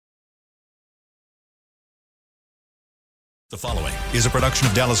The following is a production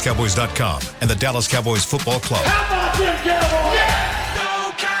of DallasCowboys.com and the Dallas Cowboys Football Club. How about them Cowboys? Yeah!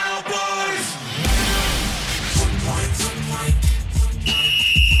 Go Cowboys!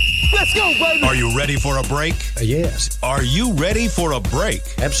 Let's go, baby! Are you ready for a break? Yes. Are you ready for a break?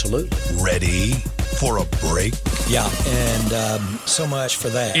 Absolutely. Ready for a break? Yeah, and so much for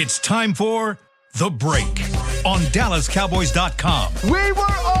that. It's time for The Break on DallasCowboys.com. We were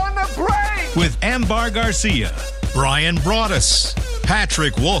on the break! With Ambar Garcia, Brian Broaddus,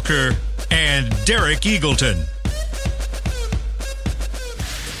 Patrick Walker, and Derek Eagleton.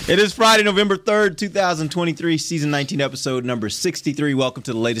 It is Friday, November 3rd, 2023, season 19, episode number 63. Welcome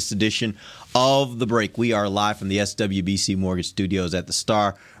to the latest edition of The Break. We are live from the SWBC Mortgage Studios at the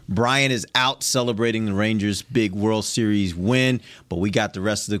Star. Brian is out celebrating the Rangers' big World Series win, but we got the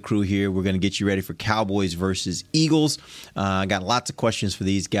rest of the crew here. We're going to get you ready for Cowboys versus Eagles. I got lots of questions for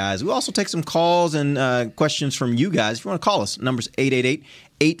these guys. We'll also take some calls and questions from you guys. If you want to call us, number's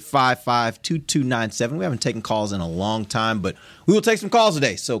 888-855-2297. We haven't taken calls in a long time, but we will take some calls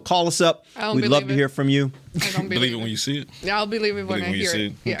today. So call us up. We'd love to hear from you. I don't believe it when you see it? Yeah, I'll believe it when I hear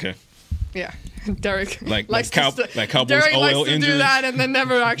it. Yeah. Okay. Yeah. Derek like likes Cowboys Derek OL likes to injuries? do that and then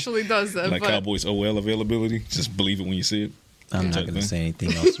never actually does it. Like Cowboys OL availability? Just believe it when you see it? I'm not going to say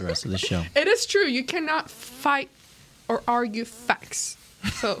anything else the rest of the show. It is true. You cannot fight or argue facts.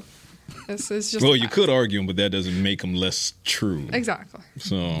 So this is just well, you could argue them, but that doesn't make them less true. Exactly.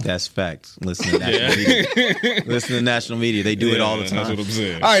 So that's facts. Listen to national media. Listen to national media. They do it all the time. That's what I'm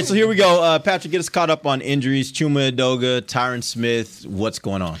saying. All right, so here we go. Patrick, get us caught up on injuries. Chuma Edoga, Tyron Smith. What's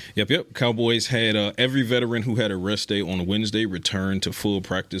going on? Yep. Cowboys had every veteran who had a rest day on Wednesday return to full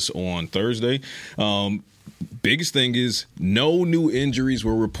practice on Thursday. Biggest thing is no new injuries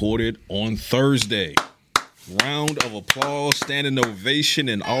were reported on Thursday. Round of applause, standing ovation,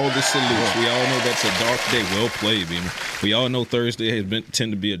 and all the salutes. We all know that's a dark day. Well played, man. We all know Thursday has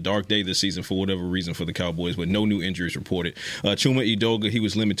tend to be a dark day this season for whatever reason for the Cowboys, but no new injuries reported. Chuma Edoga, he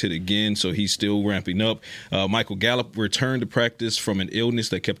was limited again, so he's still ramping up. Michael Gallup returned to practice from an illness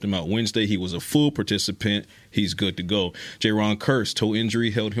that kept him out Wednesday. He was a full participant. He's good to go. Jaron Kearse, toe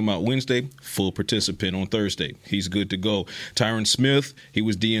injury, held him out Wednesday. Full participant on Thursday. He's good to go. Tyron Smith, he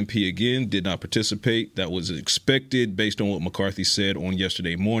was DNP again, did not participate. That was expected based on what McCarthy said on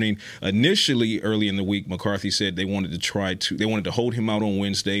yesterday morning. Initially, early in the week, McCarthy said they wanted to hold him out on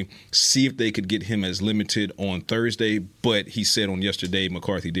Wednesday, see if they could get him as limited on Thursday. But he said on yesterday,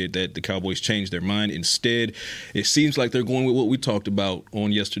 McCarthy did that. The Cowboys changed their mind. Instead, it seems like they're going with what we talked about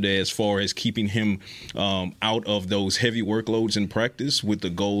on yesterday as far as keeping him out of those heavy workloads in practice with the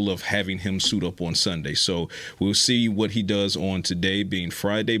goal of having him suit up on Sunday. So we'll see what he does on today being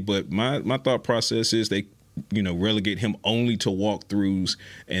Friday. But my thought process is they relegate him only to walkthroughs,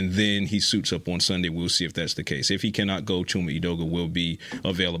 and then he suits up on Sunday. We'll see if that's the case. If he cannot go, Chuma Edoga will be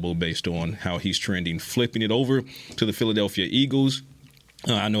available based on how he's trending. Flipping it over to the Philadelphia Eagles.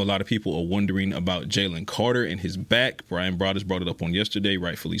 I know a lot of people are wondering about Jalen Carter and his back. Brian Broaddus brought it up on yesterday,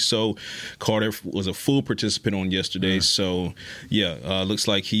 rightfully so. Carter was a full participant on yesterday, so looks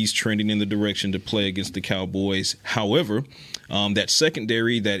like he's trending in the direction to play against the Cowboys. However, that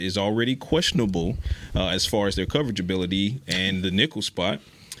secondary that is already questionable as far as their coverage ability and the nickel spot,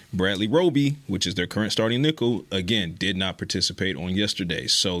 Bradley Roby, which is their current starting nickel, again, did not participate on yesterday.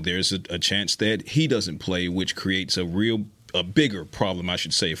 So there's a chance that he doesn't play, which creates a bigger problem, I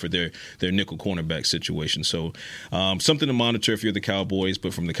should say, for their nickel cornerback situation. So something to monitor if you're the Cowboys.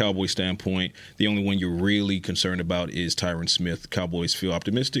 But from the Cowboys standpoint, the only one you're really concerned about is Tyron Smith. Cowboys feel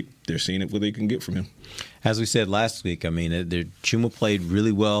optimistic. They're seeing what they can get from him. As we said last week, Chuma played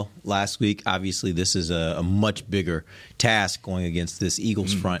really well last week. Obviously, this is a much bigger task going against this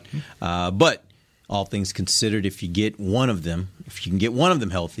Eagles front. But all things considered, if you can get one of them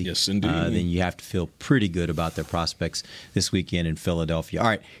healthy, yes, indeed, then you have to feel pretty good about their prospects this weekend in Philadelphia. All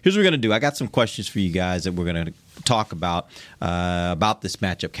right, here's what we're going to do. I got some questions for you guys that we're going to talk about this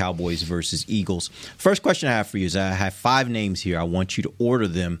matchup, Cowboys versus Eagles. First question I have for you is I have 5 names here. I want you to order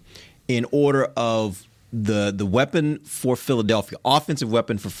them in order of the weapon for Philadelphia, offensive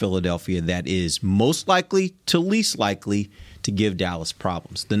weapon for Philadelphia that is most likely to least likely to give Dallas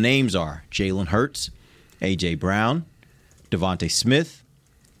problems. The names are Jalen Hurts, A.J. Brown, Devontae Smith,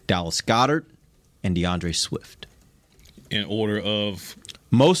 Dallas Goedert, and DeAndre Swift. In order of?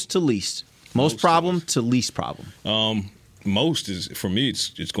 Most to least. Most problem to least problem. Most is, for me,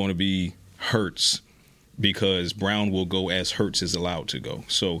 it's going to be Hurts because Brown will go as Hurts is allowed to go.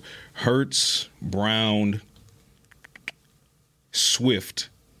 So Hurts, Brown, Swift,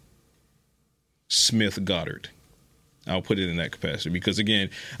 Smith, Goddard. I'll put it in that capacity because, again,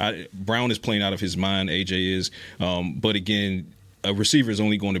 Brown is playing out of his mind. AJ is. But, again, a receiver is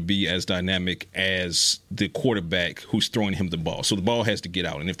only going to be as dynamic as the quarterback who's throwing him the ball. So the ball has to get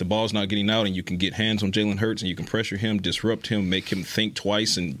out. And if the ball's not getting out and you can get hands on Jalen Hurts and you can pressure him, disrupt him, make him think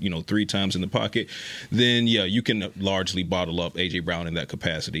twice and, 3 times in the pocket, then, yeah, you can largely bottle up A.J. Brown in that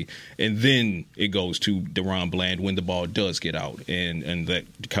capacity. And then it goes to DaRon Bland when the ball does get out and that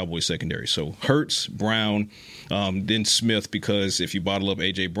Cowboys secondary. So Hurts, Brown, then Smith, because if you bottle up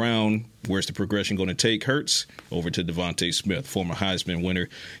A.J. Brown, where's the progression going to take? Hurts over to Devontae Smith, former Heisman winner.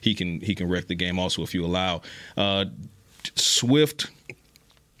 He can wreck the game also if you allow. Swift,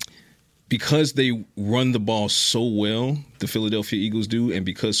 because they run the ball so well, the Philadelphia Eagles do, and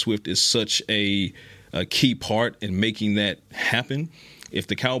because Swift is such a key part in making that happen, if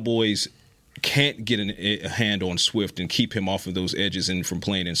the Cowboys can't get a hand on Swift and keep him off of those edges and from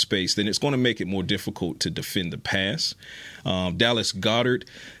playing in space, then it's going to make it more difficult to defend the pass. Dallas Goedert,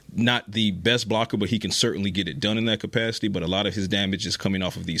 not the best blocker, but he can certainly get it done in that capacity. But a lot of his damage is coming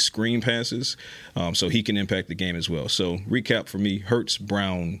off of these screen passes, so he can impact the game as well. So recap for me, Hurts,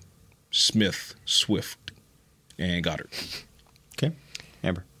 Brown, Smith, Swift, and Goddard. Okay.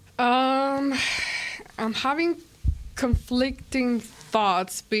 Amber. I'm having conflicting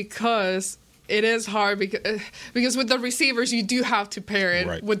thoughts because it is hard because with the receivers you do have to pair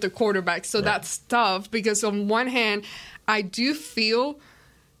it with the quarterback, so that's tough. Because on one hand, I do feel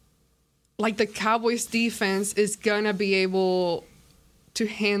like the Cowboys defense is gonna be able to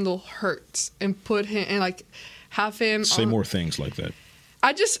handle Hurts and put him and like have him say more things like that.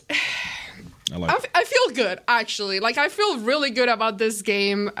 I feel good, actually. Like, I feel really good about this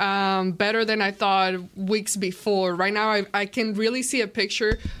game, better than I thought weeks before. Right now, I can really see a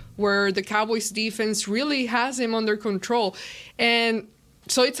picture where the Cowboys defense really has him under control. And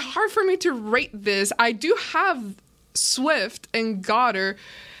so it's hard for me to rate this. I do have Swift and Goddard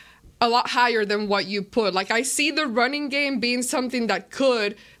a lot higher than what you put. Like, I see the running game being something that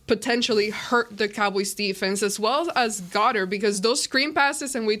could potentially hurt the Cowboys defense as well as Goddard, because those screen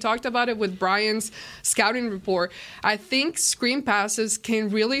passes, and we talked about it with Brian's scouting report, I think screen passes can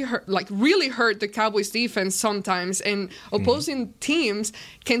really hurt the Cowboys defense sometimes, and opposing teams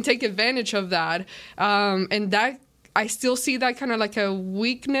can take advantage of that. And that I still see that kind of like a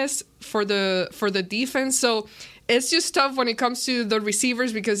weakness for the defense. So it's just tough when it comes to the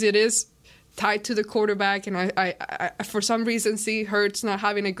receivers because it is tied to the quarterback, and I for some reason see Hurts not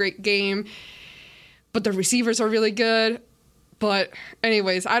having a great game, but the receivers are really good. But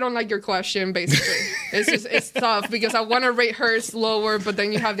anyways, I don't like your question, basically. It's tough because I want to rate Hurts lower, but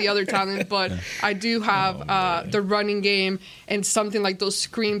then you have the other talent. But I do have the running game and something like those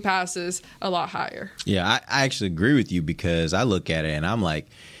screen passes a lot higher. Yeah, I actually agree with you because I look at it and I'm like,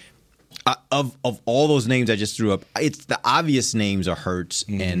 of all those names I just threw up, it's the obvious names are Hurts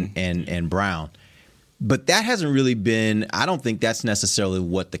and Brown. But that hasn't really been – I don't think that's necessarily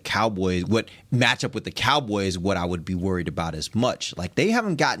what match up with the Cowboys, what I would be worried about as much. Like, they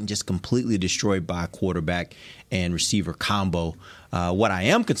haven't gotten just completely destroyed by a quarterback and receiver combo. What I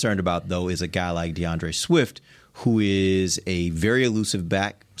am concerned about, though, is a guy like DeAndre Swift, who is a very elusive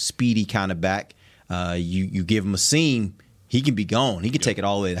back, speedy kind of back. You give him a seam – he can be gone. He can take it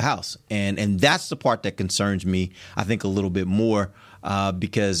all the way to the house. And that's the part that concerns me, I think, a little bit more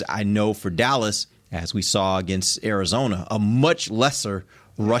because I know for Dallas, as we saw against Arizona, a much lesser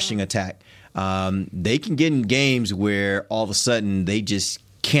rushing attack. They can get in games where all of a sudden they just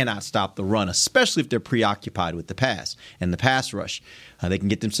cannot stop the run, especially if they're preoccupied with the pass and the pass rush. They can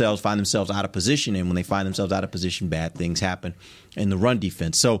find themselves out of position, and when they find themselves out of position, bad things happen in the run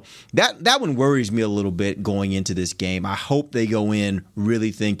defense. So that one worries me a little bit going into this game. I hope they go in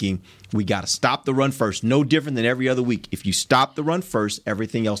really thinking we got to stop the run first. No different than every other week. If you stop the run first,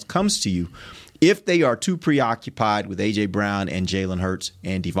 everything else comes to you. If they are too preoccupied with A.J. Brown and Jalen Hurts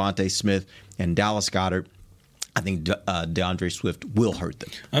and Devontae Smith and Dallas Goedert, I think DeAndre Swift will hurt them.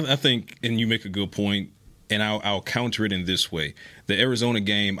 I think, and you make a good point, and I'll counter it in this way. The Arizona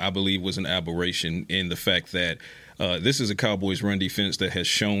game, I believe, was an aberration in the fact that this is a Cowboys run defense that has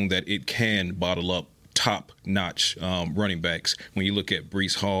shown that it can bottle up top-notch running backs. When you look at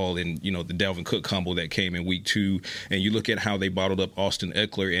Breece Hall and, the Dalvin Cook combo that came in week 2, and you look at how they bottled up Austin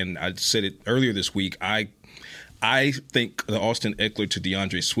Eckler, and I said it earlier this week, I think the Austin Eckler to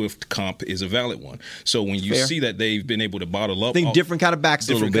DeAndre Swift comp is a valid one. So when you see that they've been able to bottle up, I think different kind of backs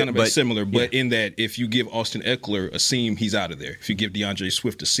a little bit, but similar. Yeah. But in that, if you give Austin Eckler a seam, he's out of there. If you give DeAndre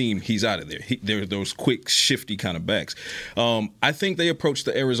Swift a seam, he's out of there. They're those quick, shifty kind of backs. I think they approached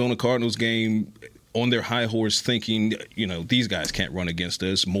the Arizona Cardinals game on their high horse thinking, these guys can't run against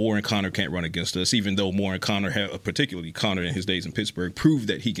us. Moore and Connor can't run against us, even though Moore and Connor, particularly Connor in his days in Pittsburgh, proved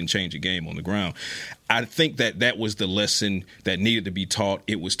that he can change a game on the ground. I think that was the lesson that needed to be taught.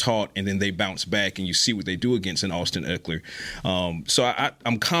 It was taught, and then they bounce back, and you see what they do against an Austin Eckler. So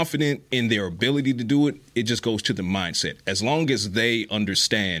I'm confident in their ability to do it. It just goes to the mindset. As long as they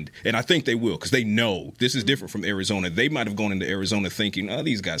understand, and I think they will, because they know this is different from Arizona. They might have gone into Arizona thinking,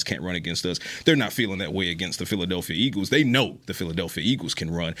 these guys can't run against us. They're not feeling that way against the Philadelphia Eagles. They know the Philadelphia Eagles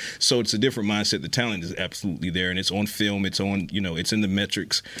can run. So it's a different mindset. The talent is absolutely there, and it's on film. It's on, it's in the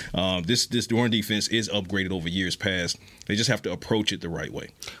metrics. This run defense is upgraded over years past. They just have to approach it the right way.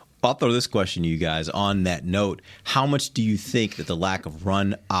 I'll throw this question to you guys on that note. How much do you think that the lack of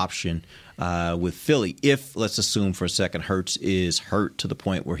run option with Philly, if, let's assume for a second, Hurts is hurt to the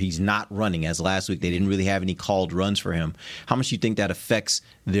point where he's not running, as last week they didn't really have any called runs for him, how much do you think that affects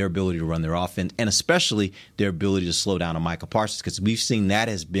their ability to run their offense, and especially their ability to slow down on Micah Parsons? Because we've seen that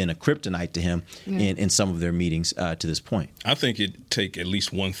has been a kryptonite to him in some of their meetings to this point. I think it'd take at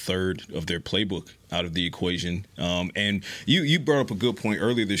least 1/3 of their playbook out of the equation. And you brought up a good point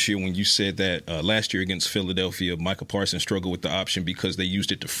earlier this year when you said that last year against Philadelphia, Micah Parsons struggled with the option because they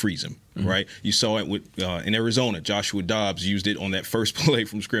used it to freeze him, right? You saw it with in Arizona. Joshua Dobbs used it on that first play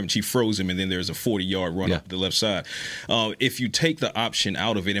from scrimmage. He froze him, and then there's a 40-yard run up the left side. If you take the option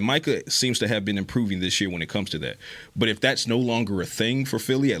out of it, and Micah seems to have been improving this year when it comes to that, but if that's no longer a thing for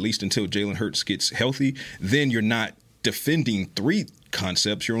Philly, at least until Jalen Hurts gets healthy, then you're not defending 3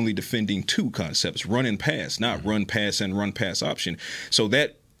 concepts. You're only defending 2 concepts, run and pass, not run, pass, and run, pass option. So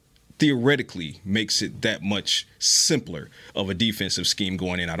that theoretically makes it that much simpler of a defensive scheme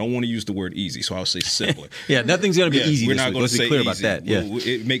going in. I don't want to use the word easy, so I'll say simpler. Nothing's going to be easy. We're not going to say clear easy. About that. Yeah.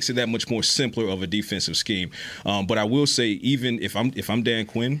 It makes it that much more simpler of a defensive scheme. But I will say, even if I'm Dan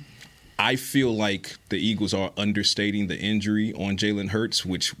Quinn, I feel like the Eagles are understating the injury on Jalen Hurts,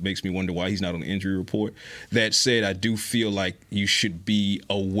 which makes me wonder why he's not on the injury report. That said, I do feel like you should be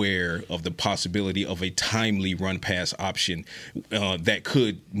aware of the possibility of a timely run-pass option that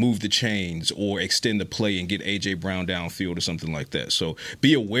could move the chains or extend the play and get A.J. Brown downfield or something like that. So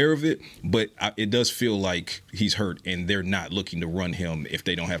be aware of it, but it does feel like he's hurt and they're not looking to run him if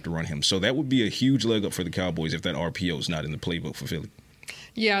they don't have to run him. So that would be a huge leg up for the Cowboys if that RPO is not in the playbook for Philly.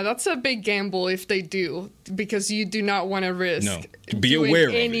 Yeah, that's a big gamble if they do, because you do not want to risk be doing aware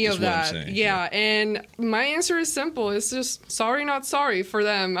any of of that. Yeah, and my answer is simple. It's just sorry, not sorry for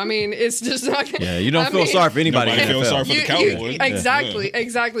them. I mean, it's just not. Yeah, you don't feel sorry for anybody. Nobody feels sorry for the Cowboys.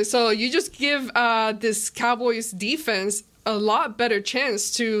 Exactly. So you just give this Cowboys defense a lot better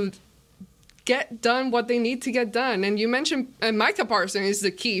chance to get done what they need to get done. And you mentioned Micah Parsons is the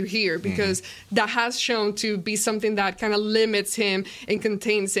key here, because that has shown to be something that kind of limits him and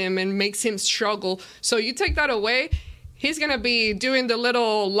contains him and makes him struggle. So you take that away, he's going to be doing the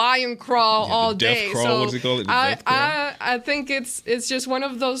little lion crawl all day. Crawl, so what does he call it? I think it's just one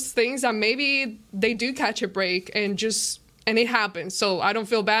of those things that maybe they do catch a break and it happens. So I don't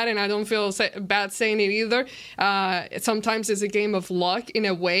feel bad, and I don't feel bad saying it either. Sometimes it's a game of luck in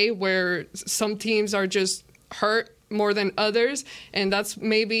a way where some teams are just hurt more than others, and that's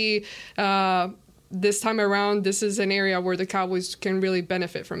maybe this time around, this is an area where the Cowboys can really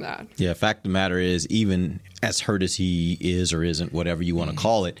benefit from that. Yeah, fact of the matter is, even as hurt as he is or isn't, whatever you want to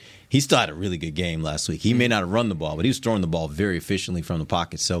call it, he still had a really good game last week. He may not have run the ball, but he was throwing the ball very efficiently from the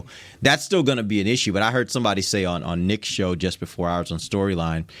pocket. So that's still going to be an issue. But I heard somebody say on Nick's show just before ours on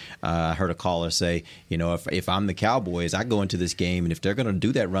Storyline, I heard a caller say, if I'm the Cowboys, I go into this game, and if they're going to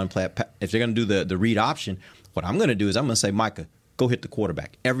do that run play, if they're going to do the read option, what I'm going to do is I'm going to say, Micah, go hit the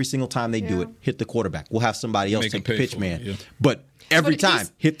quarterback. Every single time they do it, hit the quarterback. We'll have somebody else take the pitch man. Yeah. But every time,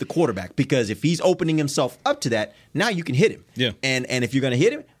 hit the quarterback, because if he's opening himself up to that, now you can hit him. Yeah. And if you're going to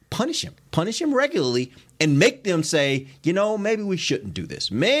hit him, punish him. Punish him regularly and make them say, maybe we shouldn't do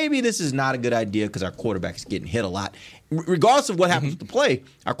this. Maybe this is not a good idea because our quarterback's getting hit a lot. Regardless of what happens with the play,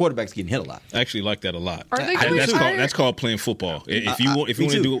 our quarterback's getting hit a lot. I actually like that a lot. Are That's called playing football. If you want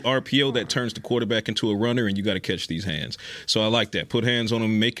to do RPO, that turns the quarterback into a runner, and you got to catch these hands. So I like that. Put hands on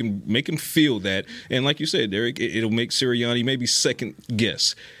him, make him feel that. And like you said, Derek, it'll make Sirianni maybe second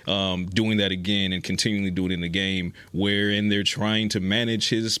guess doing that again and continually do it in the game wherein they're trying to manage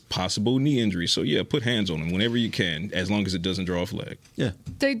his possible knee injury. So yeah, put hands on him whenever you can, as long as it doesn't draw a flag. Yeah.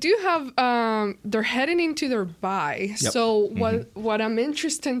 They do have they're heading into their bye. Yep. So what I'm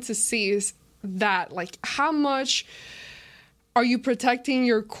interested to see is that, like, how much are you protecting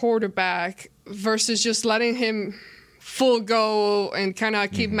your quarterback versus just letting him full go and kind of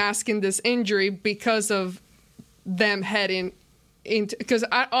keep masking this injury because of them heading because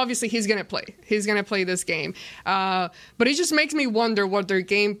obviously he's going to play. He's going to play this game. But it just makes me wonder what their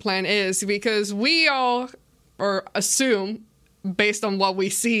game plan is, because we all assume, based on what we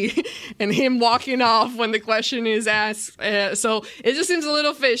see and him walking off when the question is asked. So it just seems a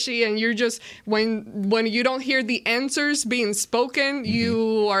little fishy, and you're just, when you don't hear the answers being spoken,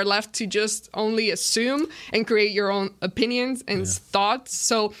 you are left to just only assume and create your own opinions and thoughts.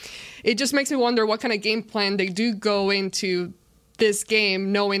 So it just makes me wonder what kind of game plan they do go into this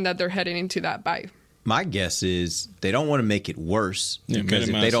game, knowing that they're heading into that bye. My guess is they don't want to make it worse, because if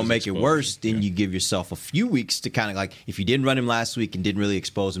minimize they don't his make it exposure. worse, then you give yourself a few weeks to kind of, like, if you didn't run him last week and didn't really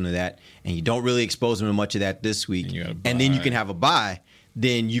expose him to that, and you don't really expose him to much of that this week, and then you can have a bye,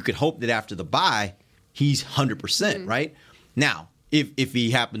 then you could hope that after the bye, he's 100%, right? Now, if he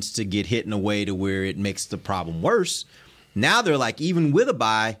happens to get hit in a way to where it makes the problem worse, now they're like, even with a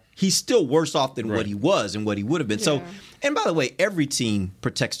bye, he's still worse off than what he was and what he would have been. Yeah. So, and by the way, every team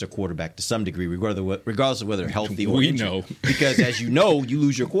protects their quarterback to some degree, regardless of whether they're healthy or injured. We know. Because as you know, you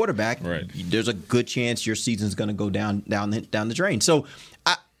lose your quarterback, there's a good chance your season's going to go down the drain. So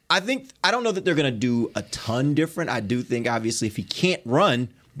I don't know that they're going to do a ton different. I do think, obviously, if he can't run,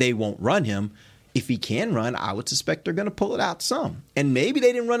 they won't run him. If he can run, I would suspect they're going to pull it out some. And maybe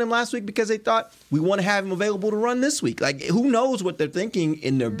they didn't run him last week because they thought, we want to have him available to run this week. Like, who knows what they're thinking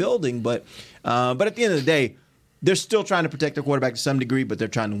in their building. But at the end of the day, they're still trying to protect their quarterback to some degree, but they're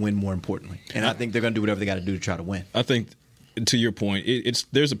trying to win more importantly. And I think they're going to do whatever they got to do to try to win. I think, to your point,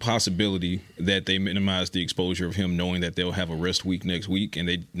 there's a possibility that they minimize the exposure of him, knowing that they'll have a rest week next week. And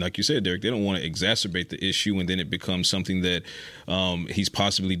they, like you said, Derek, they don't want to exacerbate the issue, and then it becomes something that he's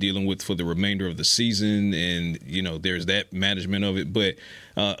possibly dealing with for the remainder of the season. And, there's that management of it. But,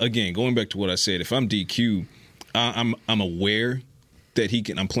 again, going back to what I said, if I'm DQ, I'm aware that he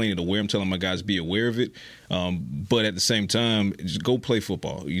can. I'm playing it aware. I'm telling my guys, be aware of it. But at the same time, just go play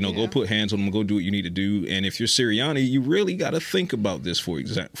football. Go put hands on them. Go do what you need to do. And if you're Sirianni, you really got to think about this for a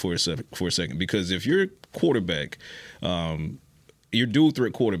second. Because if your quarterback, your dual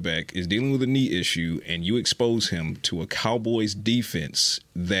threat quarterback, is dealing with a knee issue, and you expose him to a Cowboys defense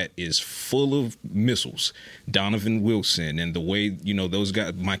that is full of missiles, Donovan Wilson, and the way, those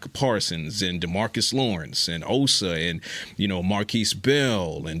guys, Micah Parsons and DeMarcus Lawrence and Osa and, Marquise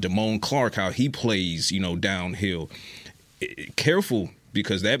Bell and Damone Clark, how he plays, downhill. Careful,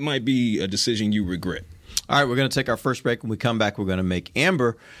 because that might be a decision you regret. All right, we're going to take our first break. When we come back, we're going to make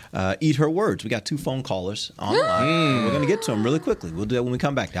Amber eat her words. We got 2 phone callers on the line. We're going to get to them really quickly. We'll do that when we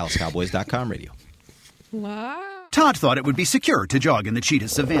come back. DallasCowboys.com radio. Wow. Todd thought it would be secure to jog in the cheetah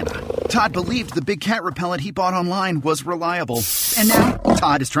savanna. Todd believed the big cat repellent he bought online was reliable. And now,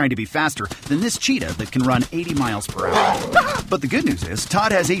 Todd is trying to be faster than this cheetah that can run 80 miles per hour. But the good news is,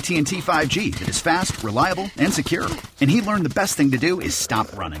 Todd has AT&T 5G that is fast, reliable, and secure. And he learned the best thing to do is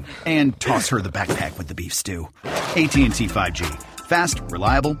stop running and toss her the backpack with the beef stew. AT&T 5G. Fast,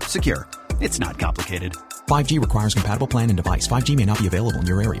 reliable, secure. It's not complicated. 5G requires compatible plan and device. 5G may not be available in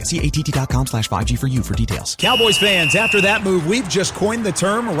your area. See att.com/5G for you for details. Cowboys fans, after that move, we've just coined the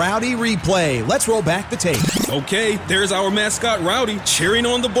term Rowdy Replay. Let's roll back the tape. Okay, there's our mascot Rowdy cheering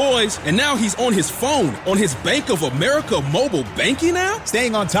on the boys. And now he's on his phone, on his Bank of America mobile banking app?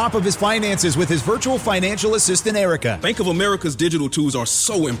 Staying on top of his finances with his virtual financial assistant, Erica. Bank of America's digital tools are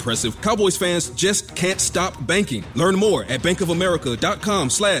so impressive. Cowboys fans just can't stop banking. Learn more at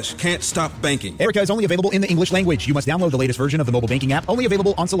bankofamerica.com/can't-stop-banking. Erica is only available in the English language. You must download the latest version of the mobile banking app, only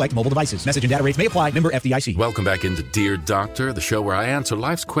available on select mobile devices. Message and data rates may apply. Member FDIC. Welcome back into Dear Doctor, the show where I answer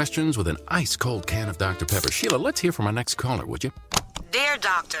life's questions with an ice-cold can of Dr. Pepper. Sheila, let's hear from our next caller, would you? Dear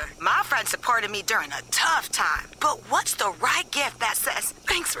Doctor, my friend supported me during a tough time. But what's the right gift that says,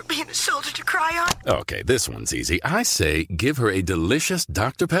 thanks for being a shoulder to cry on? Okay, this one's easy. I say give her a delicious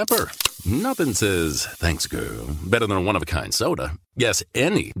Dr. Pepper. Nothing says, thanks, girl, better than a one-of-a-kind soda. Yes,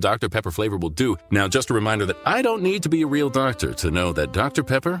 any Dr. Pepper flavor will do. Now, just a reminder that I don't need to be a real doctor to know that Dr.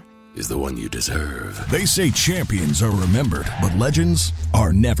 Pepper is the one you deserve. They say champions are remembered, but legends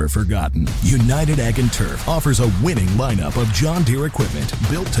are never forgotten. United Ag and Turf offers a winning lineup of John Deere equipment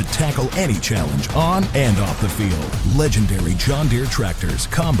built to tackle any challenge on and off the field. Legendary John Deere tractors,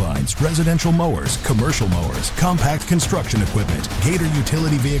 combines, residential mowers, commercial mowers, compact construction equipment, Gator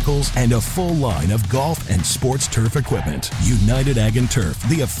utility vehicles, and a full line of golf and sports turf equipment. United Ag and Turf,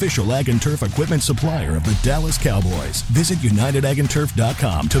 the official Ag and Turf equipment supplier of the Dallas Cowboys. Visit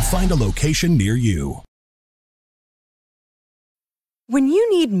UnitedAgAndTurf.com to find a location near you. When you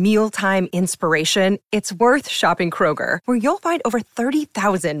need mealtime inspiration, it's worth shopping Kroger, where you'll find over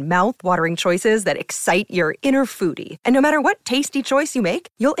 30,000 mouth-watering choices that excite your inner foodie. And no matter what tasty choice you make,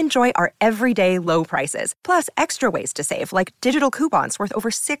 you'll enjoy our everyday low prices, plus extra ways to save, like digital coupons worth over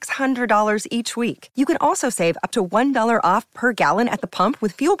 $600 each week. You can also save up to $1 off per gallon at the pump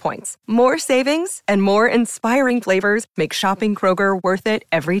with fuel points. More savings and more inspiring flavors make shopping Kroger worth it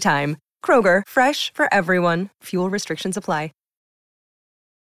every time. Kroger, fresh for everyone. Fuel restrictions apply.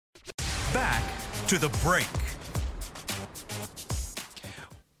 Back to the break.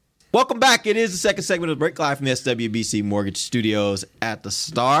 Welcome back. It is the second segment of the break, live from the SWBC Mortgage Studios at the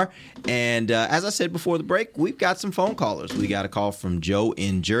Star. And as I said before the break, we've got some phone callers. We got a call from Joe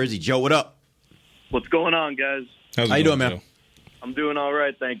in Jersey. Joe, what up? What's going on, guys? How you doing, man? Joe? I'm doing all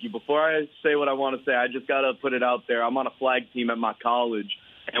right, thank you. Before I say what I want to say, I just got to put it out there. I'm on a flag team at my college.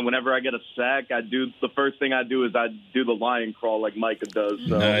 And whenever I get a sack, the first thing I do is I do the lion crawl like Micah does.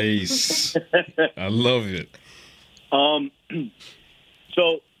 So. Nice. I love it.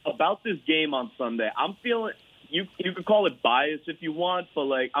 So about this game on Sunday, I'm feeling you could call it bias if you want,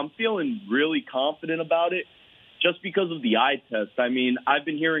 but I'm feeling really confident about it just because of the eye test. I mean, I've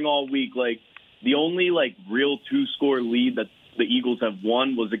been hearing all week the only real 2-score lead that the Eagles have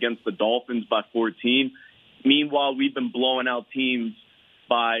won was against the Dolphins by 14. Meanwhile, we've been blowing out teams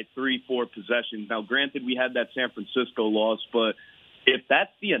by 3-4 possessions. Now, granted, we had that San Francisco loss, but if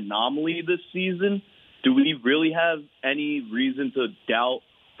that's the anomaly this season, do we really have any reason to doubt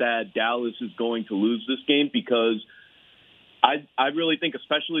that Dallas is going to lose this game? Because I really think,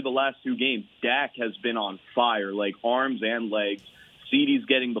 especially the last 2 games, Dak has been on fire, arms and legs. CeeDee's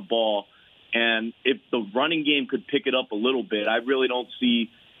getting the ball. And if the running game could pick it up a little bit, I really don't see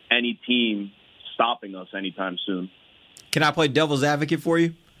any team stopping us anytime soon. Can I play devil's advocate for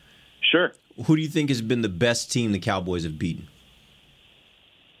you? Sure. Who do you think has been the best team the Cowboys have beaten?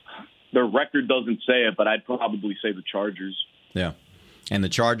 Their record doesn't say it, but I'd probably say the Chargers. Yeah. And the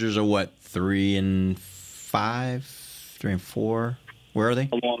Chargers are what, 3-5, 3-4? Where are they?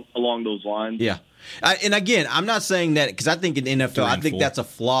 Along those lines. Yeah. And again, I'm not saying that because I think in the NFL, I think that's a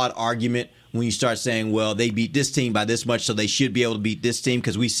flawed argument when you start saying, well, they beat this team by this much, so they should be able to beat this team,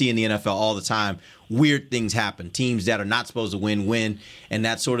 because we see in the NFL all the time weird things happen. Teams that are not supposed to win, and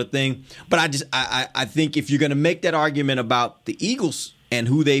that sort of thing. But I think if you're going to make that argument about the Eagles and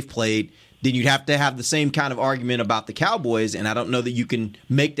who they've played, then you'd have to have the same kind of argument about the Cowboys, and I don't know that you can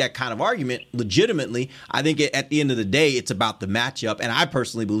make that kind of argument legitimately. I think at the end of the day, it's about the matchup, and I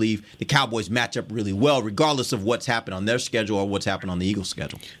personally believe the Cowboys match up really well, regardless of what's happened on their schedule or what's happened on the Eagles'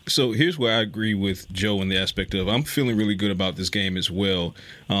 schedule. So here's where I agree with Joe in the aspect of I'm feeling really good about this game as well.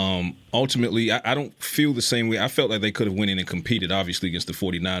 Ultimately, I don't feel the same way. I felt like they could have went in and competed, obviously, against the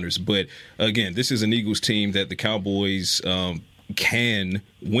 49ers. But, again, this is an Eagles team that the Cowboys can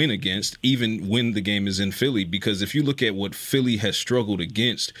win against, even when the game is in Philly. Because if you look at what Philly has struggled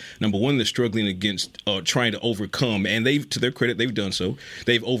against, number one, they're struggling against trying to overcome, and they've, to their credit, they've done so.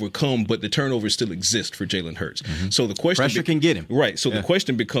 They've overcome, but the turnovers still exist for Jalen Hurts. Mm-hmm. So the question pressure can get him. Right. So the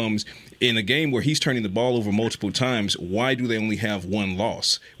question becomes, in a game where he's turning the ball over multiple times, why do they only have one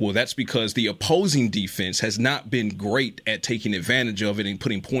loss? Well, that's because the opposing defense has not been great at taking advantage of it and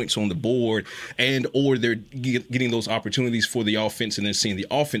putting points on the board, and or they're getting those opportunities for the offense and then seeing the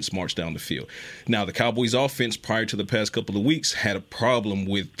offense march down the field. Now, the Cowboys offense prior to the past couple of weeks had a problem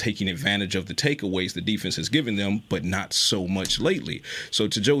with taking advantage of the takeaways the defense has given them, but not so much lately. So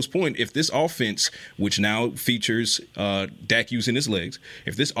to Joe's point, if this offense, which now features Dak using his legs,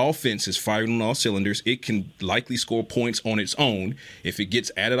 if this offense is firing on all cylinders, it can likely score points on its own. If it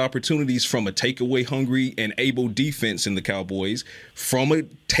gets added opportunities from a takeaway hungry and able defense in the Cowboys, from a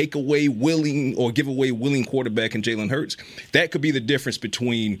takeaway willing or giveaway willing quarterback in Jalen Hurts, that could be the difference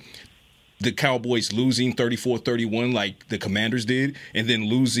between the Cowboys losing 34-31 like the Commanders did, and then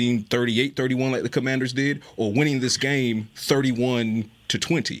losing 38-31 like the Commanders did, or winning this game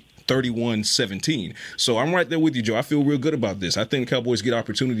 31-20. 31-17. So I'm right there with you, Joe. I feel real good about this. I think the Cowboys get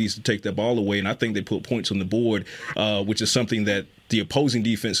opportunities to take that ball away, and I think they put points on the board, which is something that the opposing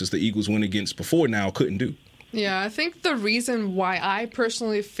defenses the Eagles went against before now couldn't do. Yeah, I think the reason why I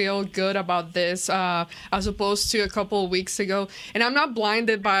personally feel good about this as opposed to a couple of weeks ago, and I'm not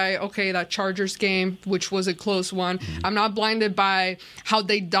blinded by, that Chargers game, which was a close one. Mm-hmm. I'm not blinded by how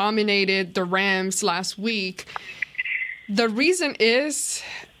they dominated the Rams last week. The reason is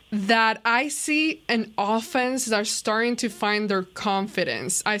that I see an offense that's starting to find their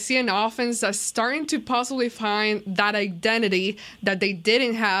confidence. I see an offense that's starting to possibly find that identity that they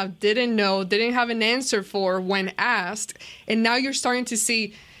didn't have, didn't know, didn't have an answer for when asked. And now you're starting to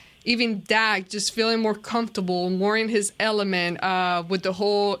see, even Dak just feeling more comfortable, more in his element, with the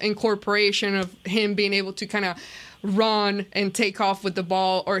whole incorporation of him being able to kind of run and take off with the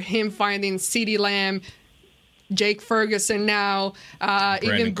ball, or him finding CeeDee Lamb, Jake Ferguson now,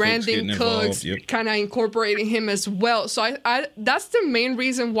 even Brandon Cooks, kind of incorporating him as well. So I that's the main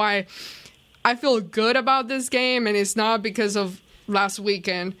reason why I feel good about this game, and it's not because of last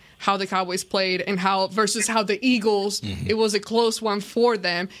weekend, how the Cowboys played and how the Eagles, it was a close one for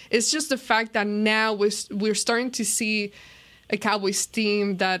them. It's just the fact that now we're starting to see a Cowboys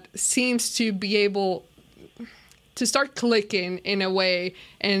team that seems to be able to start clicking in a way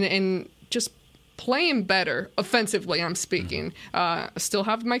and just playing better offensively. I'm speaking. Still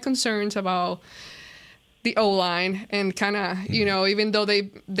have my concerns about the O-line and kind of, even though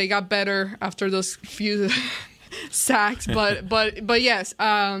they got better after those few sacks, but yes,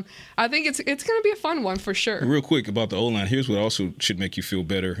 I think it's going to be a fun one for sure. Real quick about the O-line, here's what also should make you feel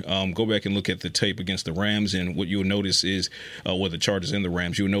better. Go back and look at the tape against the Rams, and what you'll notice is, the Chargers and the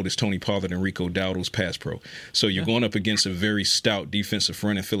Rams, you'll notice Tony Pollard and Rico Dowdle's pass pro. So you're going up against a very stout defensive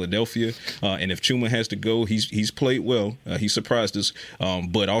front in Philadelphia, and if Chuma has to go, he's played well. He surprised us,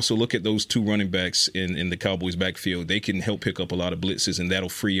 but also look at those two running backs in the Cowboys backfield. They can help pick up a lot of blitzes, and that'll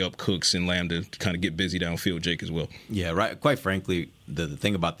free up Cooks and Lamb to kind of get busy downfield, Jake, as well. Yeah, right. Quite frankly, the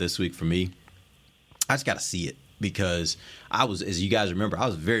thing about this week for me, I just got to see it, because I was, as you guys remember, I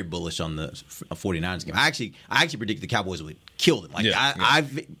was very bullish on the 49ers game. I actually predicted the Cowboys would kill them. I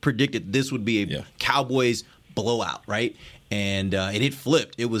predicted this would be a Cowboys blowout, right? And it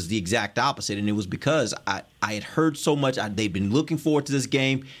flipped. It was the exact opposite, and it was because I had heard so much. They'd been looking forward to this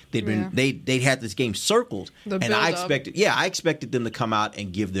game. They'd had this game circled, and I expected them to come out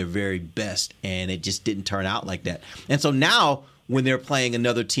and give their very best, and it just didn't turn out like that. And so now, when they're playing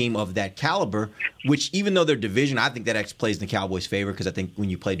another team of that caliber, which even though they're division, I think that actually plays in the Cowboys' favor, because I think when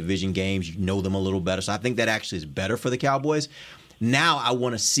you play division games, you know them a little better. So I think that actually is better for the Cowboys. Now I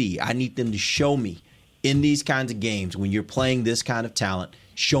want to see. I need them to show me in these kinds of games, when you're playing this kind of talent,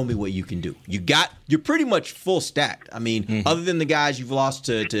 show me what you can do. You're pretty much full stacked. I mean, other than the guys you've lost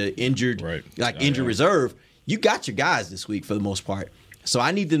to injured, injured reserve, you got your guys this week for the most part. So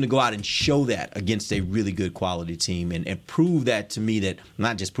I need them to go out and show that against a really good quality team, and prove that to me, that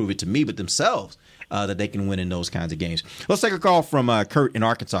not just prove it to me, but themselves, that they can win in those kinds of games. Let's take a call from Kurt in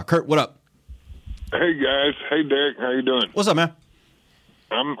Arkansas. Kurt, what up? Hey, guys. Hey, Derek. How you doing? What's up, man?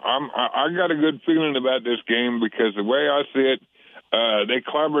 I got a good feeling about this game, because the way I see it, they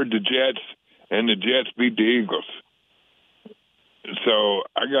clobbered the Jets, and the Jets beat the Eagles. So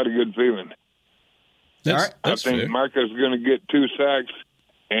I got a good feeling. I think Micah's going to get 2 sacks,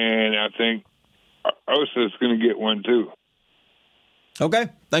 and I think Osa's going to get 1 too. Okay,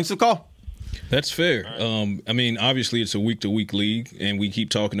 thanks for the call. That's fair. I mean, obviously, it's a week-to-week league, and we keep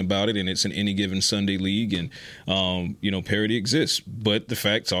talking about it, and it's an any given Sunday league, and, parity exists. But the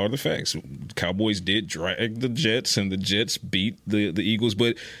facts are the facts. Cowboys did drag the Jets, and the Jets beat the Eagles.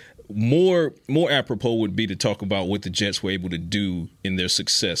 But more apropos would be to talk about what the Jets were able to do in their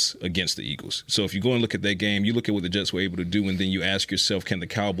success against the Eagles. So if you go and look at that game, you look at what the Jets were able to do, and then you ask yourself, can the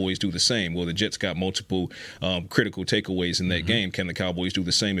Cowboys do the same? Well, the Jets got multiple critical takeaways in that game. Can the Cowboys do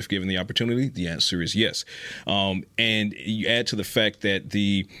the same if given the opportunity? The answer is yes. And you add to the fact that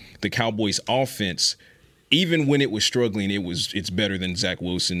the Cowboys offense, even when it was struggling, it's better than Zach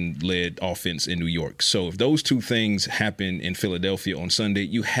Wilson-led offense in New York. So if those two things happen in Philadelphia on Sunday,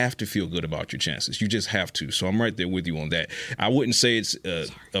 you have to feel good about your chances. You just have to. So I'm right there with you on that. I wouldn't say it's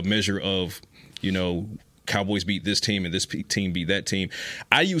a measure of, Cowboys beat this team and this team beat that team.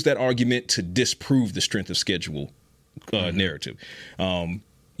 I use that argument to disprove the strength of schedule narrative.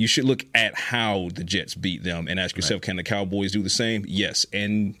 You should look at how the Jets beat them and ask yourself, can the Cowboys do the same? Yes,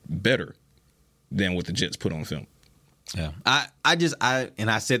 and better than what the Jets put on film. Yeah,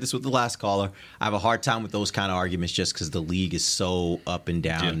 I said this with the last caller. I have a hard time with those kind of arguments, just because the league is so up and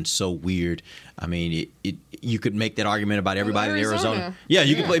down and so weird. I mean, you could make that argument about everybody in Arizona. Yeah,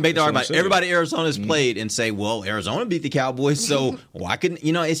 you could make the argument about everybody Arizona's played and say, well, Arizona beat the Cowboys, so why couldn't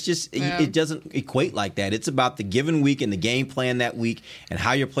it's just it doesn't equate like that. It's about the given week and the game plan that week, and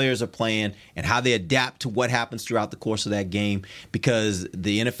how your players are playing and how they adapt to what happens throughout the course of that game, because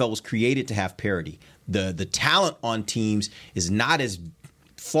the NFL was created to have parity. The talent on teams is not as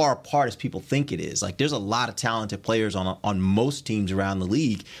far apart as people think it is. Like, there's a lot of talented players on most teams around the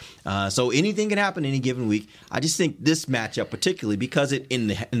league. So anything can happen any given week. I just think this matchup particularly, because in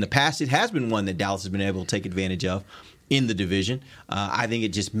the past it has been one that Dallas has been able to take advantage of in the division. I think it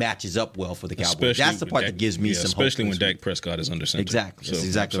just matches up well for the Cowboys. That's the part that gives me some hope. Especially when Dak Prescott is under center. Exactly. That's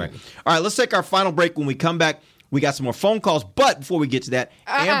exactly right. All right, let's take our final break. When we come back, We got some more phone calls, but before we get to that,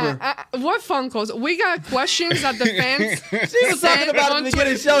 Amber. What phone calls? We got questions that the fans She was talking about at the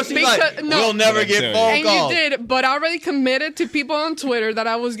beginning of the show. She's like, we'll never get phone calls. And you did, but I already committed to people on Twitter that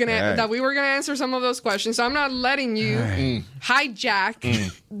that we were gonna answer some of those questions. So I'm not letting you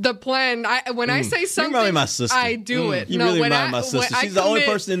hijack the plan. When I say something, you remind me of my sister. I do it. You really remind me of my sister. She's the only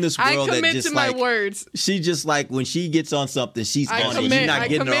person in this world that just to my words. She just like when she gets on something, she's on it. She's not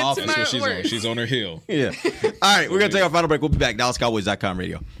getting her off. That's what she's on. She's on her heel. Yeah. All right, we're going to take our final break. We'll be back. DallasCowboys.com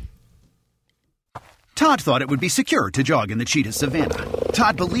radio. Todd thought it would be secure to jog in the cheetah savanna.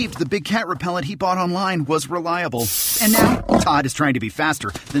 Todd believed the big cat repellent he bought online was reliable. And now, Todd is trying to be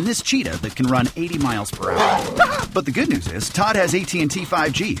faster than this cheetah that can run 80 miles per hour. But the good news is, Todd has AT&T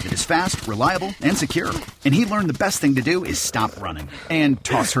 5G that is fast, reliable, and secure. And he learned the best thing to do is stop running and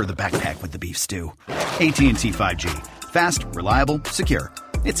toss her the backpack with the beef stew. AT&T 5G. Fast, reliable, secure.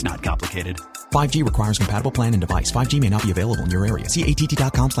 It's not complicated. 5G requires compatible plan and device. 5G may not be available in your area. See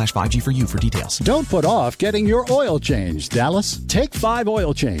att.com/5G for you for details. Don't put off getting your oil change, Dallas. Take 5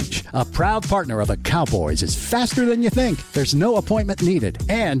 Oil Change, a proud partner of the Cowboys, is faster than you think. There's no appointment needed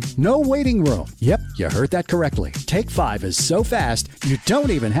and no waiting room. Yep, you heard that correctly. Take 5 is so fast, you don't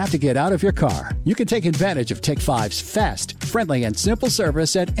even have to get out of your car. You can take advantage of Take 5's fast, friendly, and simple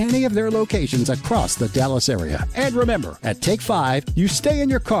service at any of their locations across the Dallas area. And remember, at Take 5, you stay in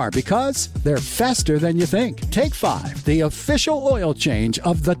your car because they're faster than you think. Take 5, the official oil change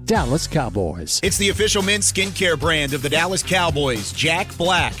of the Dallas Cowboys. It's the official men's skincare brand of the Dallas Cowboys, Jack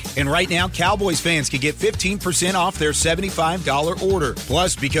Black. And right now, Cowboys fans can get 15% off their $75 order.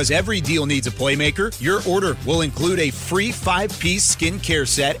 Plus, because every deal needs a playmaker, your order will include a free 5-piece skincare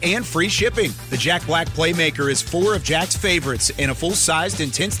set and free shipping. The Jack Black Playmaker is 4 of Jack's favorites and a full-sized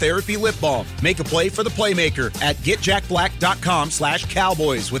intense therapy lip balm. Make a play for the Playmaker at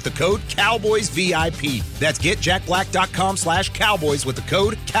getjackblack.com/Cowboys with the code COWBOYSVIP. That's getjackblack.com/Cowboys with the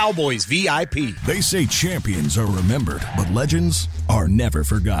code COWBOYSVIP. They say champions are remembered, but legends are never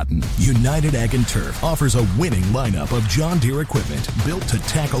forgotten. United Ag and Turf offers a winning lineup of John Deere equipment built to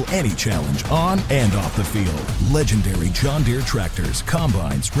tackle any challenge on and off the field. Legendary John Deere tractors,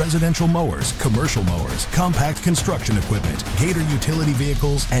 combines, residential mowers, commercial mowers, compact construction equipment, Gator utility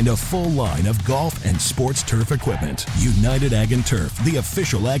vehicles, and a full line of golf and sports turf equipment. United Ag and Turf, the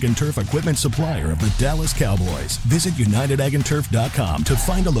official Ag and Turf equipment supplier of the Dallas Cowboys. Visit UnitedAgAndTurf.com to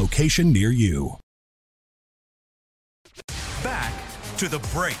find a location near you. Back to the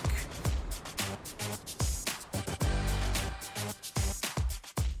break.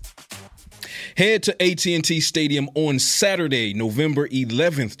 Head to AT&T Stadium on Saturday, November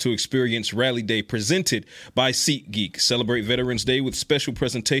 11th to experience Rally Day presented by SeatGeek. Celebrate Veterans Day with special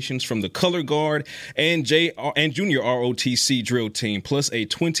presentations from the Color Guard and Junior ROTC drill team, plus a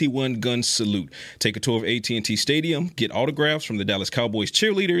 21-gun salute. Take a tour of AT&T Stadium, get autographs from the Dallas Cowboys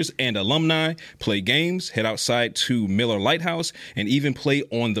cheerleaders and alumni, play games, head outside to Miller Lighthouse, and even play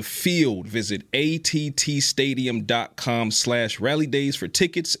on the field. Visit attstadium.com/Rally Days for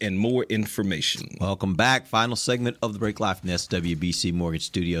tickets and more information. Welcome back. Final segment of the break live from the SWBC Mortgage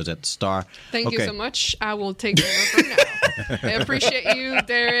Studios at the Star. Thank you so much. I will take over from now. I appreciate you,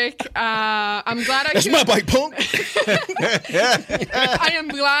 Derek. I'm glad That's my bike, punk. I am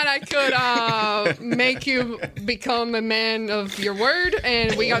glad I could make you become a man of your word.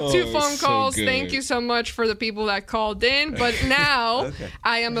 And we got 2 phone calls. So thank you so much for the people that called in. But now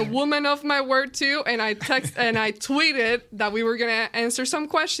I am a woman of my word too. And I tweeted that we were going to answer some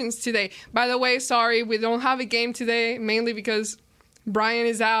questions today. By the way, sorry, we don't have a game today, mainly because Brian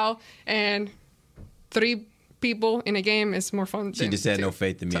is out and 3 people in a game is more fun. She just had no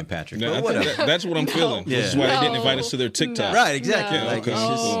faith in me and Patrick. No, that's what I'm feeling. Yeah. This is why they didn't invite us to their TikTok. Right, exactly. No. Like,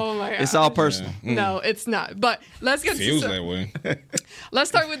 my it's all personal. Yeah. No, it's not. But let's get Feels to that way. Let's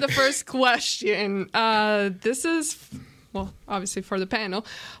start with the first question. This is, well, obviously for the panel.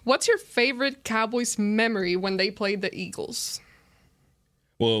 What's your favorite Cowboys memory when they played the Eagles?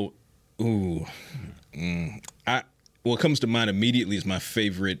 Well, what comes to mind immediately is my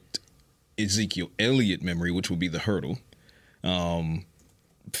favorite Ezekiel Elliott memory, which would be the hurdle.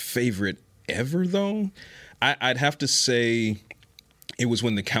 Favorite ever, though? I'd have to say it was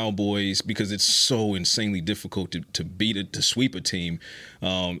when the Cowboys, because it's so insanely difficult to sweep a team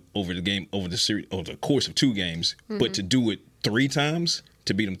over the course of 2 games, but to do it 3 times,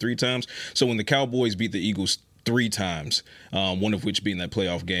 to beat them 3 times. So when the Cowboys beat the Eagles 3 times, one of which being that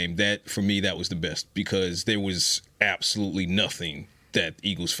playoff game, that for me, that was the best, because there was absolutely nothing that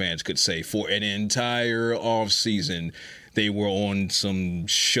Eagles fans could say for an entire offseason. They were on some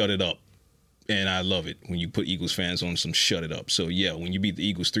shut it up. And I love it when you put Eagles fans on some shut it up. So, yeah, when you beat the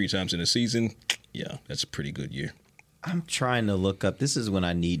Eagles 3 times in a season, Yeah, that's a pretty good year. I'm trying to look up. This is when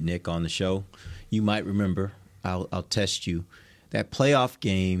I need Nick on the show. You might remember. I'll test you. That playoff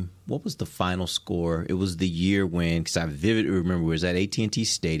game, what was the final score? It was the year when, because I vividly remember, it was at AT&T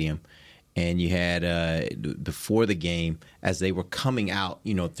Stadium, and you had, before the game, as they were coming out,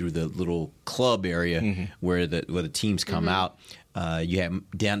 through the little club area where the teams come out, you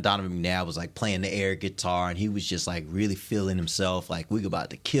had Donovan McNabb was like playing the air guitar, and he was just like really feeling himself, like we're about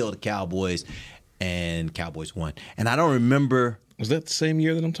to kill the Cowboys, and Cowboys won. And I don't remember. Was that the same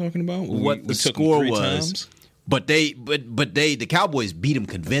year that I'm talking about? What the score was. But the Cowboys beat them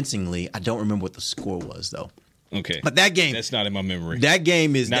convincingly. I don't remember what the score was though. Okay. But that game, that's not in my memory. That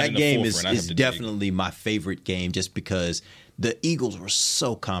game is definitely my favorite game just because the Eagles were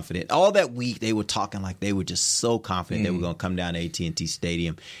so confident. All that week they were talking like they were just so confident they were going to come down to AT&T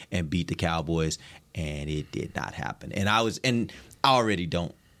Stadium and beat the Cowboys, and it did not happen. And I already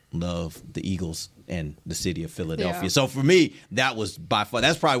don't love the Eagles and the city of Philadelphia. Yeah. So for me, that was by far,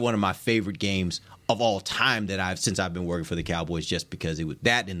 that's probably one of my favorite games of all time since I've been working for the Cowboys, just because it was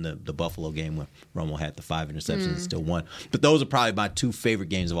that in the Buffalo game where Romo had the 5 interceptions and still won. But those are probably my 2 favorite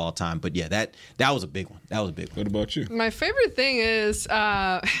games of all time. But yeah, that was a big one. That was a big one. What about you? My favorite thing is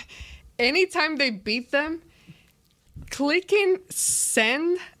anytime they beat them, clicking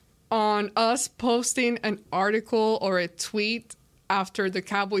send on us posting an article or a tweet after the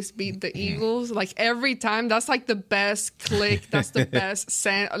Cowboys beat the Eagles, like every time, that's like the best click. That's the best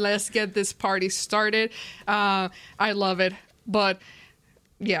send. Let's get this party started. I love it, but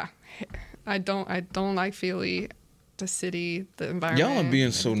yeah, I don't like Philly, the city, the environment. Y'all are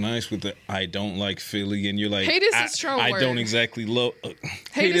being so nice with the I don't like Philly, and you're like, hate is a strong word. I don't exactly love.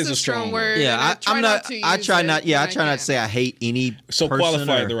 Hate is a strong word. Yeah, I try not to say I hate any. So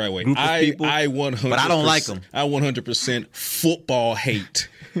qualify it the right way. I 100%. But I don't like them. I 100% football hate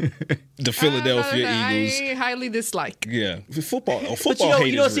the Philadelphia Eagles. I highly dislike. Yeah, football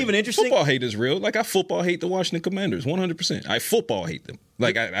hate. What's even interesting? Football hate is real. Like I football hate the Washington Commanders 100%. I football hate them.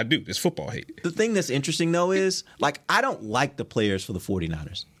 Like I do. It's football hate. The thing that's interesting though is like I don't like the players for the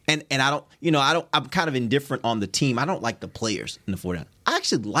 49ers. And I'm kind of indifferent on the team. I don't like the players in the 49ers. I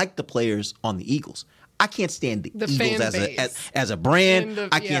actually like the players on the Eagles. I can't stand the Eagles as a brand.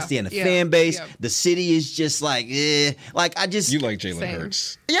 I can't stand the fan base. Yeah. The city is just like, like I just. You like Jalen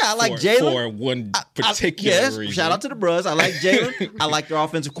Hurts? Yeah, I like Jalen for one particular reason. Shout out to the Bros. I like Jalen. I like their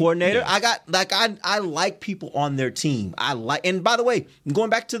offensive coordinator. Yeah. I like people on their team. And by the way,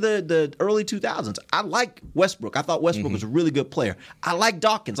 going back to the early 2000s, I like Westbrook. I thought Westbrook was a really good player. I like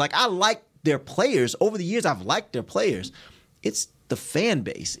Dawkins. Like I like their players. Over the years, I've liked their players. It's the fan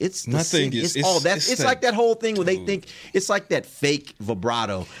base. It's the thing is, it's all that. It's like that whole thing where they think it's like that fake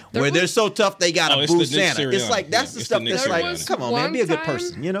vibrato where they're so tough they gotta boo Santa. It's like that's the stuff that's like, come on, man, be a good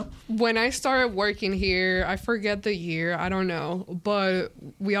person, you know? When I started working here, I forget the year, I don't know, but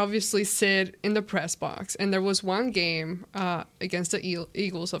we obviously sit in the press box, and there was one game against the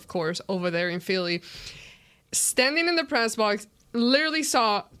Eagles, of course, over there in Philly. Standing in the press box, literally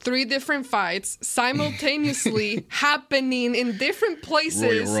saw 3 different fights simultaneously happening in different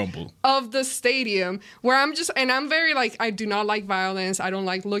places of the stadium where I'm very like, I do not like violence. I don't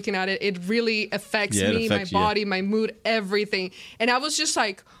like looking at it. It really affects me, my body, my mood, everything. And I was just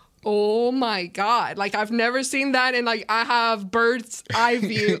like, oh my God. Like I've never seen that. And like I have bird's eye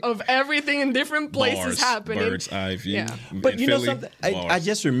view of everything in different places happening. Bird's eye view. Yeah. But you know something? I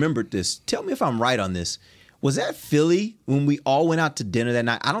just remembered this. Tell me if I'm right on this. Was that Philly when we all went out to dinner that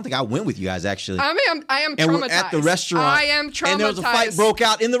night? I don't think I went with you guys, actually. I mean, I am traumatized. And we're at the restaurant. I am traumatized. And there was a fight broke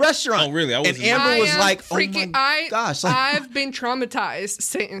out in the restaurant. Oh, really? And Amber was like, oh my gosh. Like, I've been traumatized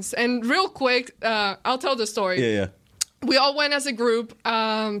since. And real quick, I'll tell the story. Yeah. We all went as a group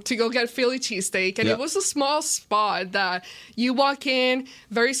to go get Philly cheesesteak, and it was a small spot that you walk in,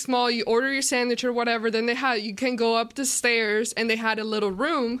 very small, you order your sandwich or whatever, then you can go up the stairs, and they had a little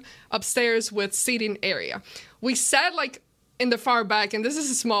room upstairs with seating area. We sat like in the far back, and this is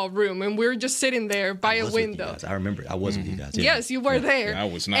a small room, and we were just sitting there by a window. I remember I was with you guys. Yeah. Yes, you were there. I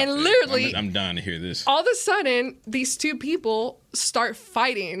was not. And there. literally, I'm dying to hear this. All of a sudden, these 2 people start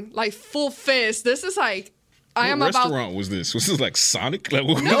fighting like full fist. This is like. What restaurant was this? Was this like Sonic? Like,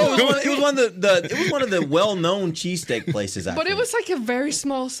 no, it was one of the well-known cheesesteak places. But it was like a very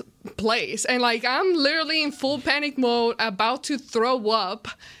small place, and like I'm literally in full panic mode, about to throw up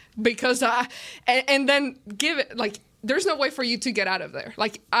because and then give it like there's no way for you to get out of there.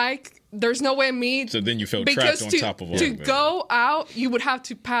 Like there's no way me. So then you felt trapped on top of all to of it. Go out, you would have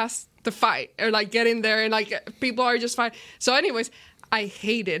to pass the fight or like get in there, and like people are just fine. So anyways. I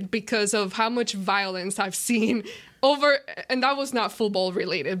hated because of how much violence I've seen over, and that was not football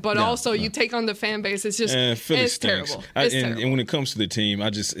related, but also you take on the fan base. It's just it's terrible. And when it comes to the team, I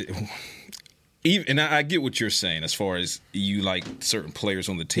get what you're saying as far as you like certain players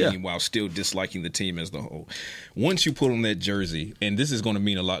on the team while still disliking the team as the whole. Once you put on that jersey, and this is going to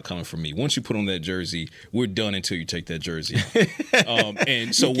mean a lot coming from me, once you put on that jersey, we're done until you take that jersey.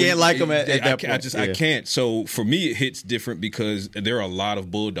 And so you can't like them at that point. I can't. So for me, it hits different because there are a lot of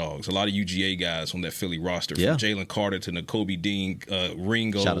Bulldogs, a lot of UGA guys on that Philly roster, from Jalen Carter to Nakobe Dean,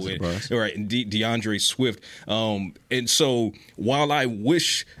 Ringo, and DeAndre Swift. And so while I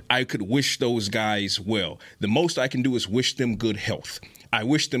wish I could wish those guys well, the most I can do is wish them good health. I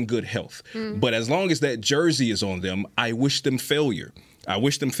wish them good health. But as long as that jersey is on them, I wish them failure. I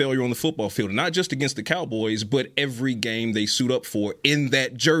wish them failure on the football field, and not just against the Cowboys, but every game they suit up for in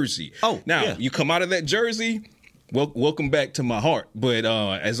that jersey. You come out of that jersey, welcome back to my heart. But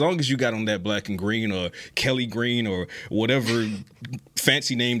as long as you got on that black and green or Kelly green or whatever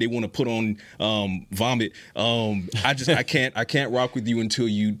fancy name they want to put on vomit, I can't rock with you until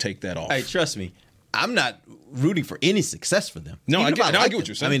you take that off. Hey, trust me, I'm not rooting for any success for them. No, I get what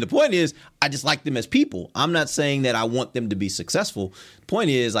you're saying. I mean, the point is, I just like them as people. I'm not saying that I want them to be successful. The point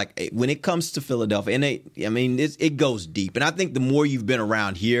is, like, when it comes to Philadelphia, and it goes deep. And I think the more you've been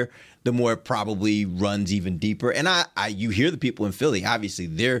around here, the more it probably runs even deeper. And you hear the people in Philly, obviously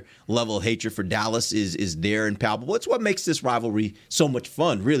their level of hatred for Dallas is there and palpable. It's what makes this rivalry so much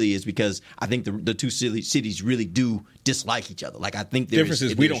fun, really, is because I think the two cities really do dislike each other. Like, I think the difference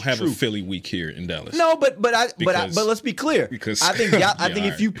is we don't have a Philly week here in Dallas. No, but let's be clear. Because I think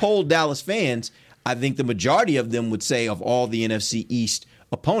if you polled Dallas fans, I think the majority of them would say of all the NFC East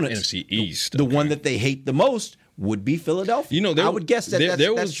opponents, the one that they hate the most would be Philadelphia. I would guess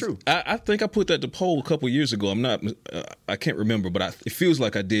that's true. I think I put that to poll a couple of years ago. I can't remember, but it feels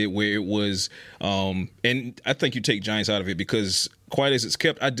like I did, where it was, and I think you take Giants out of it because quite as it's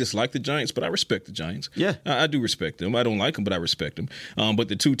kept, I dislike the Giants, but I respect the Giants. Yeah. I do respect them. I don't like them, but I respect them. But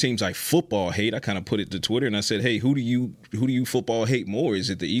the two teams I football hate, I kind of put it to Twitter and I said, hey, who do you football hate more? Is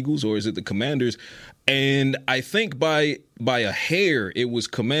it the Eagles or is it the Commanders? And I think by a hair it was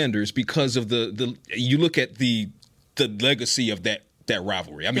Commanders because of the you look at the legacy of that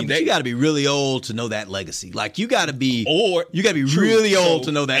rivalry. I mean, you got to be really old to know that legacy. Like, you got to be really old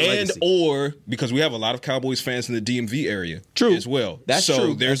to know that legacy. Or because we have a lot of Cowboys fans in the DMV area, as well. That's true.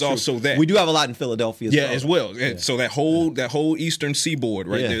 So there's also that. We do have a lot in Philadelphia as well. Yeah. So that whole eastern seaboard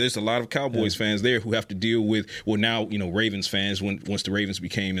there, there's a lot of Cowboys fans there who have to deal with, well, now, Ravens fans once the Ravens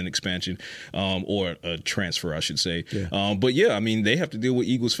became an expansion or a transfer, I should say. Yeah. But yeah, I mean, they have to deal with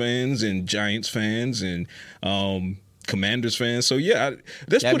Eagles fans and Giants fans and Commanders fans. So yeah,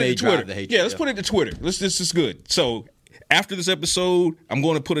 let's put it to Twitter. Let's put it to Twitter. This is good. So after this episode, I'm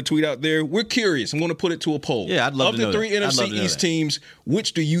going to put a tweet out there. We're curious. I'm going to put it to a poll. Yeah, I'd love to know. Of the three NFC East teams,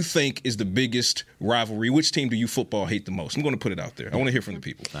 which do you think is the biggest rivalry? Which team do you football hate the most? I'm going to put it out there. I want to hear from the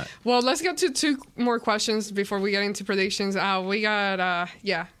people. Right. Well, let's get to two more questions before we get into predictions. We got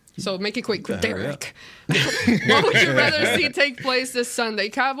So make it quick, Derek. What would you rather see take place this Sunday?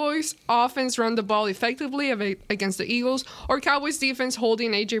 Cowboys offense run the ball effectively against the Eagles, or Cowboys defense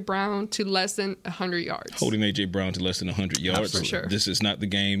holding A.J. Brown to less than 100 yards? Holding A.J. Brown to less than 100 yards. For sure. This is not the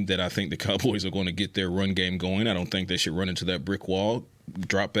game that I think the Cowboys are going to get their run game going. I don't think they should run into that brick wall,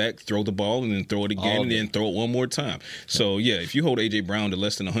 drop back, throw the ball, and then throw it again, and then throw it one more time. So, if you hold A.J. Brown to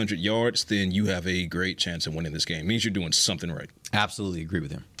less than 100 yards, then you have a great chance of winning this game. It means you're doing something right. Absolutely agree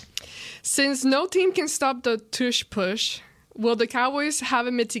with him. Since no team can stop the tush push, will the Cowboys have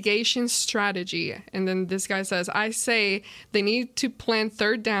a mitigation strategy? And then this guy says, I say they need to plan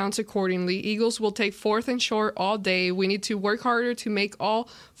third downs accordingly. Eagles will take fourth and short all day. We need to work harder to make all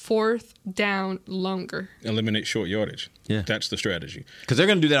fourth down longer. Eliminate short yardage. Yeah. That's the strategy. Because they're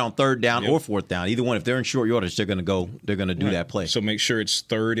going to do that on third down or fourth down. Either one. If they're in short yardage, they're going to do that play. So make sure it's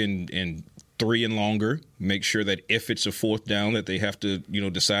third and 3 and longer. Make sure that if it's a fourth down that they have to,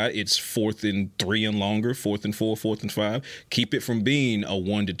 decide, it's 4th and 3 and longer, 4th and 4, 4th and 5. Keep it from being a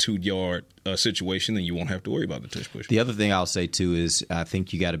 1 to 2 yard situation, then you won't have to worry about the tush push. The other thing I'll say too is I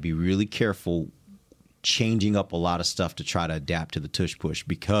think you got to be really careful changing up a lot of stuff to try to adapt to the tush push,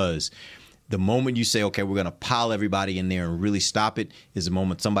 because the moment you say, okay, we're going to pile everybody in there and really stop it, is the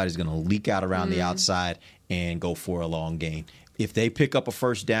moment somebody's going to leak out around the outside and go for a long gain. If they pick up a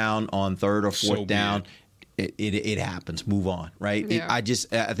first down on third or fourth down, it happens. Move on, right? Yeah. I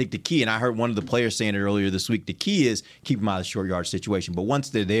think the key, and I heard one of the players saying it earlier this week, the key is keep them out of the short yard situation. But once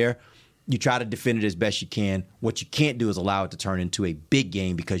they're there, you try to defend it as best you can. What you can't do is allow it to turn into a big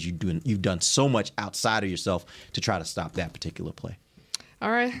game, because you've done so much outside of yourself to try to stop that particular play.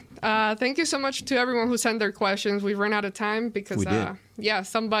 All right. Thank you so much to everyone who sent their questions. We've run out of time because, We did.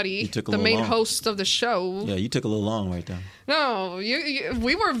 Somebody, the little main long. host of the show. Yeah, you took a little long right there. No,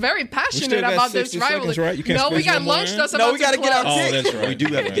 we were very passionate still got about this 60 rivalry. seconds, right? You can't No, we squeeze got one more lunch. in? That's No, about we got to to get our close. picks. Oh, that's right. We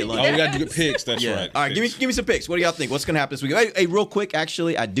do have to get lunch. Oh, we got to do picks. That's right. All right, give me some picks. What do y'all think? What's going to happen this week? Hey, real quick,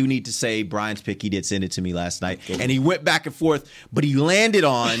 actually, I do need to say Brian's pick. He did send it to me last night, and he went back and forth, but he landed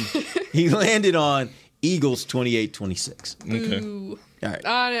on Eagles 28-26. Okay. Ooh. All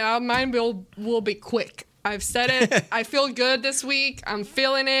right. Mine will be quick. I've said it. I feel good this week. I'm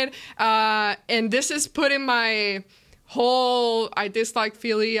feeling it. And this is putting my whole I dislike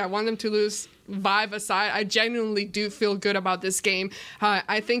Philly, I want them to lose vibe aside. I genuinely do feel good about this game.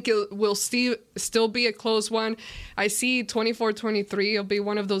 I think it will still be a close one. I see 24-23. It'll be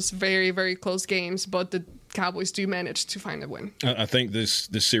one of those very, very close games, but the Cowboys do manage to find a win. I think this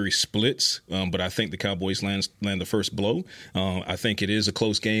series splits, but I think the Cowboys land the first blow. I think it is a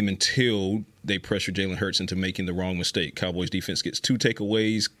close game until they pressure Jalen Hurts into making the wrong mistake. Cowboys defense gets 2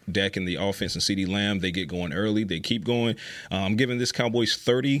 takeaways. Dak in the offense and CeeDee Lamb, they get going early. They keep going. I'm giving this Cowboys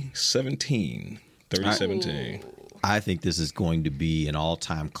 30-17. 30-17. I think this is going to be an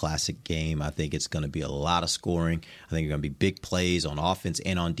all-time classic game. I think it's going to be a lot of scoring. I think it's going to be big plays on offense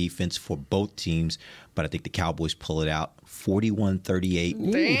and on defense for both teams. But I think the Cowboys pull it out 41-38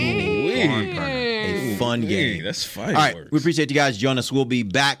 in a barn burner. A fun game. That's fireworks. All right, we appreciate you guys joining us. We'll be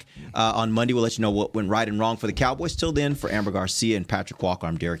back on Monday. We'll let you know what went right and wrong for the Cowboys. Till then, for Amber Garcia and Patrick Walker,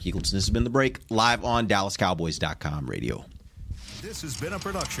 I'm Derek Eagleton. This has been The Break, live on DallasCowboys.com radio. This has been a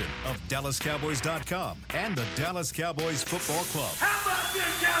production of DallasCowboys.com and the Dallas Cowboys Football Club. How about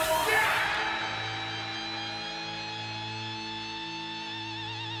this, Cowboys? Yeah!